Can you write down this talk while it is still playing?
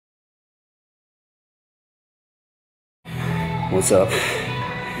What's up?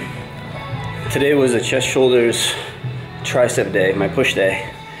 Today was a chest, shoulders, tricep day, my push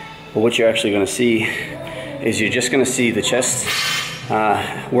day. But what you're actually going to see is you're just going to see the chest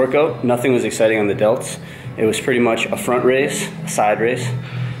workout. Nothing was exciting on the delts. It was pretty much a front raise, a side raise.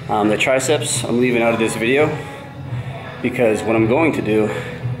 The triceps I'm leaving out of this video because what I'm going to do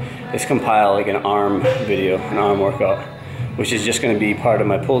is compile like an arm video, an arm workout, which is just going to be part of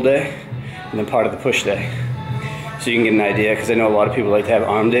my pull day and then part of the push day. So you can get an idea, because I know a lot of people like to have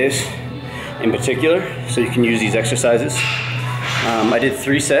arm days in particular, so you can use these exercises. I did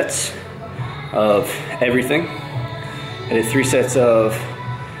 3 sets of everything. I did 3 sets of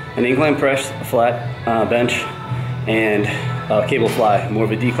an incline press, a flat bench, and a cable fly, more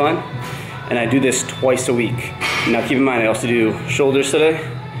of a decline. And I do this twice a week. Now keep in mind, I also do shoulders today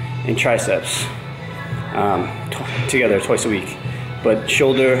and triceps together twice a week. But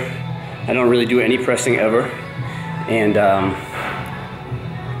shoulder, I don't really do any pressing ever. And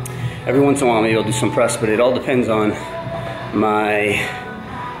every once in a while maybe I'll do some press, but it all depends on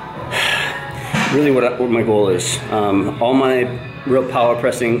really what my goal is. All my real power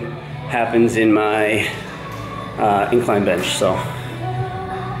pressing happens in my incline bench, so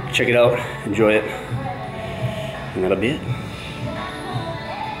check it out, enjoy it, and that'll be it.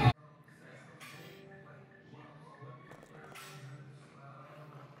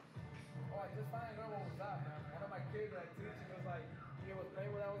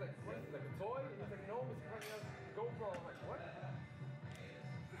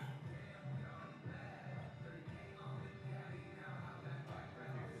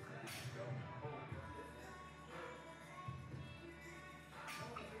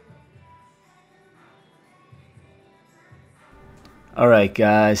 Alright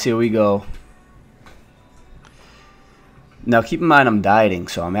guys, here we go. Now keep in mind I'm dieting,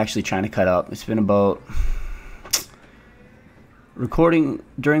 so I'm actually trying to cut up. It's been about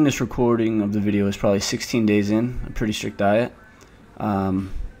during this recording of the video is probably 16 days in, a pretty strict diet.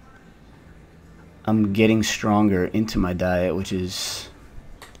 I'm getting stronger into my diet, which is,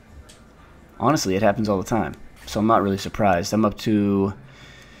 honestly, it happens all the time. So I'm not really surprised. I'm up to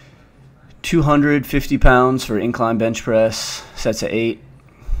 250 pounds for incline bench press, sets of 8.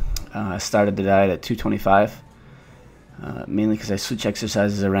 I started the diet at 225, mainly because I switch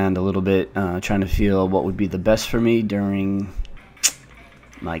exercises around a little bit, trying to feel what would be the best for me during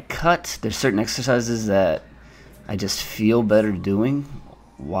my cut. There's certain exercises that I just feel better doing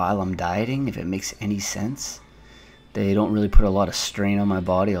while I'm dieting, if it makes any sense. They don't really put a lot of strain on my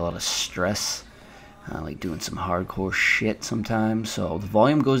body, a lot of stress. I like doing some hardcore shit sometimes, so the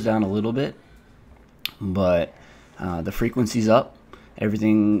volume goes down a little bit, but the frequency's up.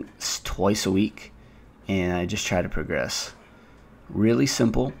 Everything's twice a week, and I just try to progress. Really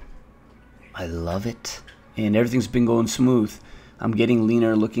simple. I love it, and everything's been going smooth. I'm getting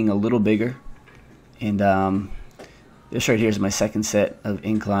leaner, looking a little bigger, and this right here is my second set of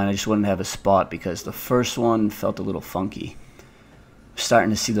incline. I just wanted to have a spot because the first one felt a little funky. Starting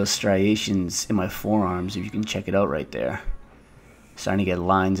to see those striations in my forearms, if you can check it out right there. Starting to get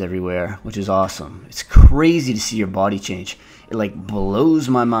lines everywhere, which is awesome. It's crazy to see your body change. It like blows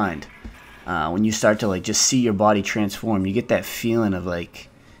my mind when you start to like just see your body transform. You get that feeling of like,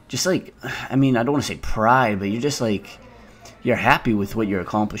 just like, I mean, I don't want to say pride, but you're just like, you're happy with what you're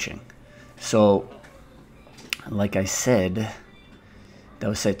accomplishing. So like I said, that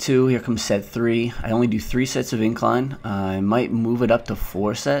was set 2. Here comes set 3. I only do 3 sets of incline. I might move it up to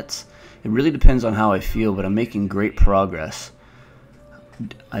 4 sets. It really depends on how I feel, but I'm making great progress.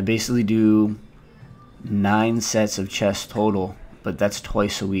 I basically do 9 sets of chest total, but that's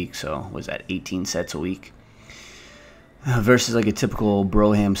twice a week, so was that 18 sets a week? Versus like a typical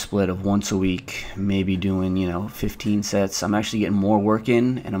Broham split of once a week, maybe doing, 15 sets. I'm actually getting more work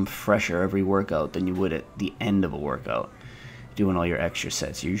in, and I'm fresher every workout than you would at the end of a workout. Doing all your extra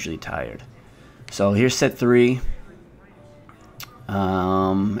sets, you're usually tired. So here's set 3,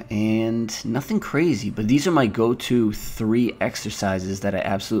 and nothing crazy, but these are my go-to 3 exercises that I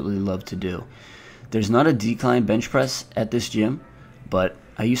absolutely love to do. There's not a decline bench press at this gym, but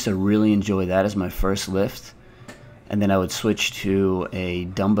I used to really enjoy that as my first lift, and then I would switch to a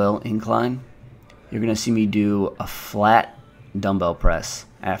dumbbell incline. You're gonna see me do a flat dumbbell press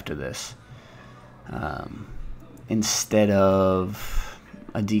after this. Instead of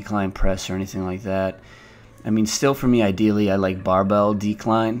a decline press or anything like that. I mean, still for me, ideally, I like barbell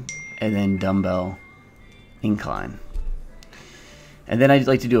decline and then dumbbell incline. And then I'd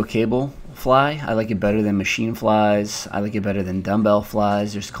like to do a cable fly. I like it better than machine flies. I like it better than dumbbell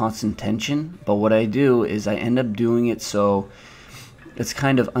flies. There's constant tension. But what I do is I end up doing it so it's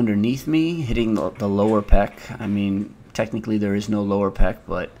kind of underneath me, hitting the lower pec. I mean, Technically there is no lower pec,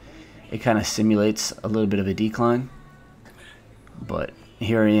 but it kind of simulates a little bit of a decline. But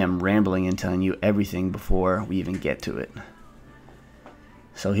here I am rambling and telling you everything before we even get to it.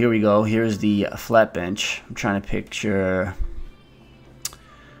 So here we go. Here's the flat bench. I'm trying to picture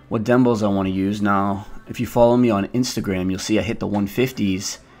what dumbbells I want to use. Now, if you follow me on Instagram, you'll see I hit the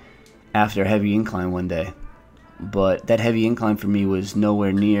 150s after a heavy incline one day. But that heavy incline for me was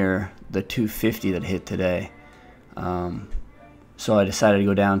nowhere near the 250 that hit today. So I decided to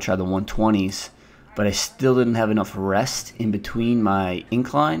go down and try the 120s. But I still didn't have enough rest in between my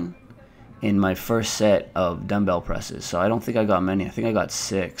incline and my first set of dumbbell presses. So I don't think I got many. I think I got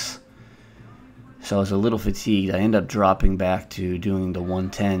 6. So I was a little fatigued. I ended up dropping back to doing the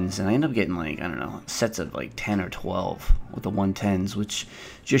 110s, and I ended up getting, like, I don't know, sets of like 10 or 12 with the 110s, which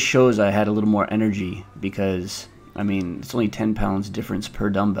just shows I had a little more energy because, I mean, it's only 10 pounds difference per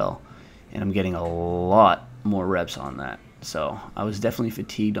dumbbell, and I'm getting a lot more reps on that. So I was definitely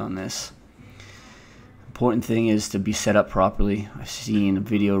fatigued on this. Important thing is to be set up properly. I've seen a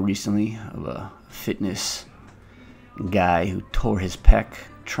video recently of a fitness guy who tore his pec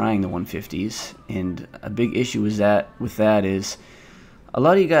trying the 150s, and a big issue with that is a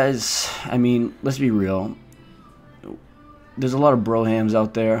lot of you guys, I mean, let's be real, there's a lot of brohams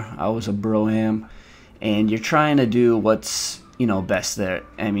out there. I was a broham, and you're trying to do what's, you know, best there.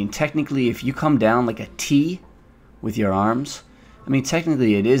 I mean, technically, if you come down like a T with your arms, I mean,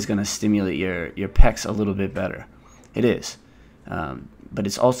 technically it is going to stimulate your pecs a little bit better. It is. But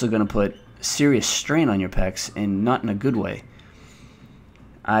it's also going to put serious strain on your pecs, and not in a good way.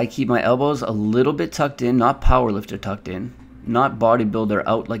 I keep my elbows a little bit tucked in, not powerlifter tucked in, not bodybuilder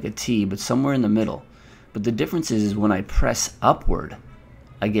out like a T, but somewhere in the middle. But the difference is when I press upward,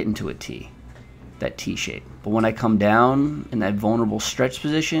 I get into a T, that T shape. But when I come down in that vulnerable stretch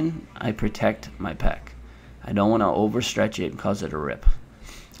position, I protect my pec. I don't want to overstretch it and cause it to rip.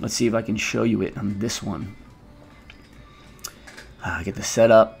 Let's see if I can show you it on this one. Get the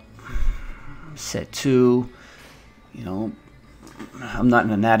setup. Set 2. You know, I'm not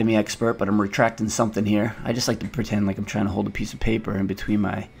an anatomy expert, but I'm retracting something here. I just like to pretend like I'm trying to hold a piece of paper in between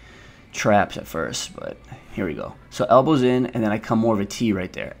my traps at first, but here we go. So elbows in, and then I come more of a T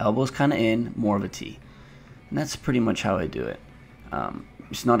right there. Elbows kind of in, more of a T. And that's pretty much how I do it.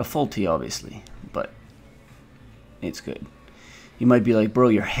 It's not a full T, obviously, but it's good. You might be like, bro,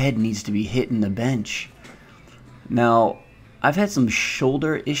 your head needs to be hitting the bench. Now, I've had some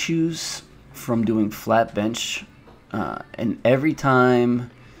shoulder issues from doing flat bench, and every time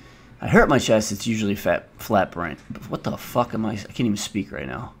I hurt my chest, it's usually flat brain. But what the fuck am I can't even speak right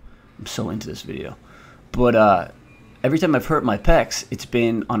now. I'm so into this video. But every time I've hurt my pecs, it's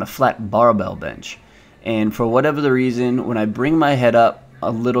been on a flat barbell bench. And for whatever the reason, when I bring my head up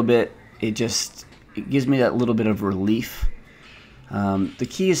a little bit, it gives me that little bit of relief. The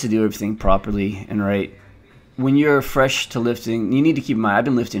key is to do everything properly and right. When you're fresh to lifting, you need to keep in mind, I've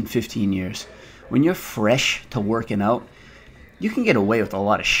been lifting 15 years. When you're fresh to working out, you can get away with a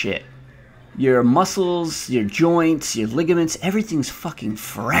lot of shit. Your muscles, your joints, your ligaments, everything's fucking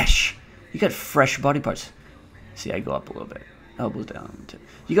fresh. You got fresh body parts. See, I go up a little bit. Elbows down.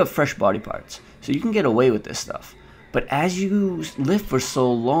 You got fresh body parts. So you can get away with this stuff. But as you lift for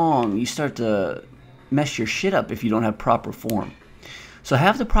so long, you start to mess your shit up if you don't have proper form. So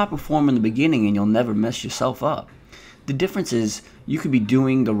have the proper form in the beginning and you'll never mess yourself up. The difference is you could be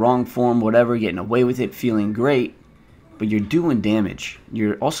doing the wrong form, whatever, getting away with it, feeling great, but you're doing damage.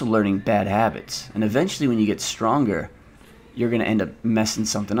 You're also learning bad habits. And eventually when you get stronger, you're going to end up messing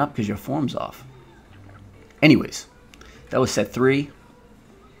something up because your form's off. Anyways, that was set 3.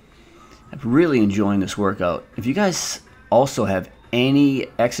 I'm really enjoying this workout. If you guys also have any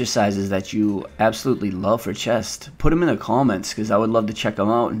exercises that you absolutely love for chest, put them in the comments because I would love to check them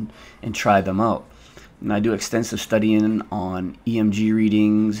out and try them out. And I do extensive studying on EMG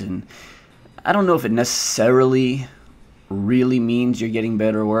readings, and I don't know if it necessarily really means you're getting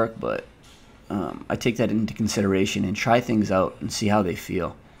better work, but I take that into consideration and try things out and see how they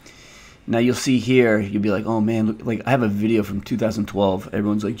feel. Now you'll see here, you'll be like, oh man, look, like I have a video from 2012.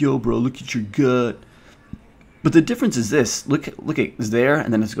 Everyone's like, yo bro, look at your gut. But the difference is this. Look, it's there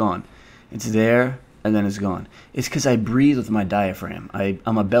and then it's gone. It's there and then it's gone. It's because I breathe with my diaphragm.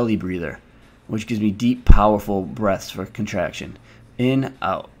 I'm a belly breather, which gives me deep, powerful breaths for contraction. In,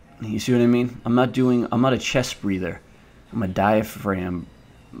 out. You see what I mean? I'm not a chest breather. I'm a diaphragm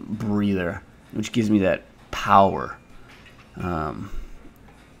breather, which gives me that power. I'm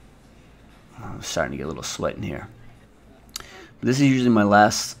starting to get a little sweat in here. But this is usually my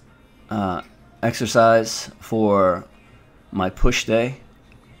last exercise for my push day,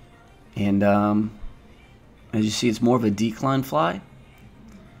 and As you see, it's more of a decline fly.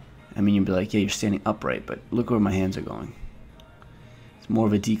 I mean, you'd be like, yeah, you're standing upright, but look where my hands are going. It's more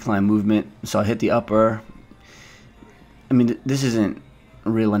of a decline movement. So I hit the upper. I mean, this isn't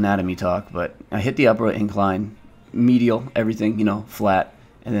real anatomy talk, but I hit the upper incline, medial, everything, you know, flat,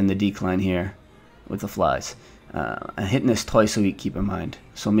 and then the decline here with the flies. I'm hitting this twice a week, keep in mind.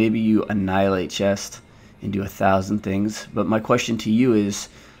 So maybe you annihilate chest and do 1,000 things. But my question to you is,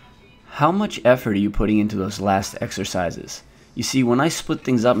 how much effort are you putting into those last exercises? You see, when I split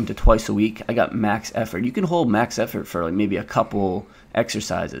things up into twice a week, I got max effort. You can hold max effort for like maybe a couple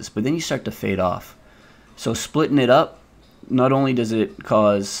exercises, but then you start to fade off. So splitting it up, not only does it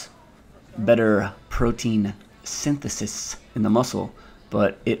cause better protein synthesis in the muscle,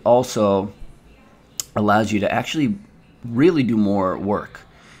 but it also allows you to actually really do more work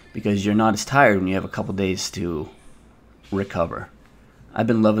because you're not as tired when you have a couple days to recover. I've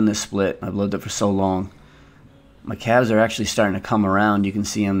been loving this split. I've loved it for so long. My calves are actually starting to come around. You can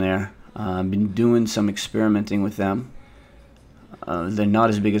see them there. I've been doing some experimenting with them. They're not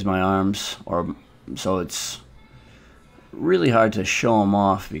as big as my arms, so it's really hard to show them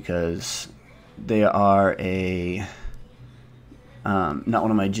off because they are not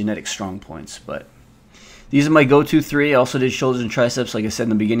one of my genetic strong points, but these are my go-to 3. I also did shoulders and triceps, like I said in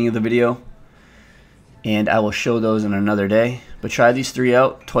the beginning of the video, and I will show those in another day. But try these 3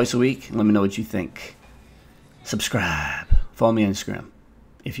 out twice a week and let me know what you think. Subscribe. Follow me on Instagram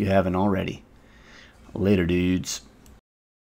if you haven't already. Later, dudes.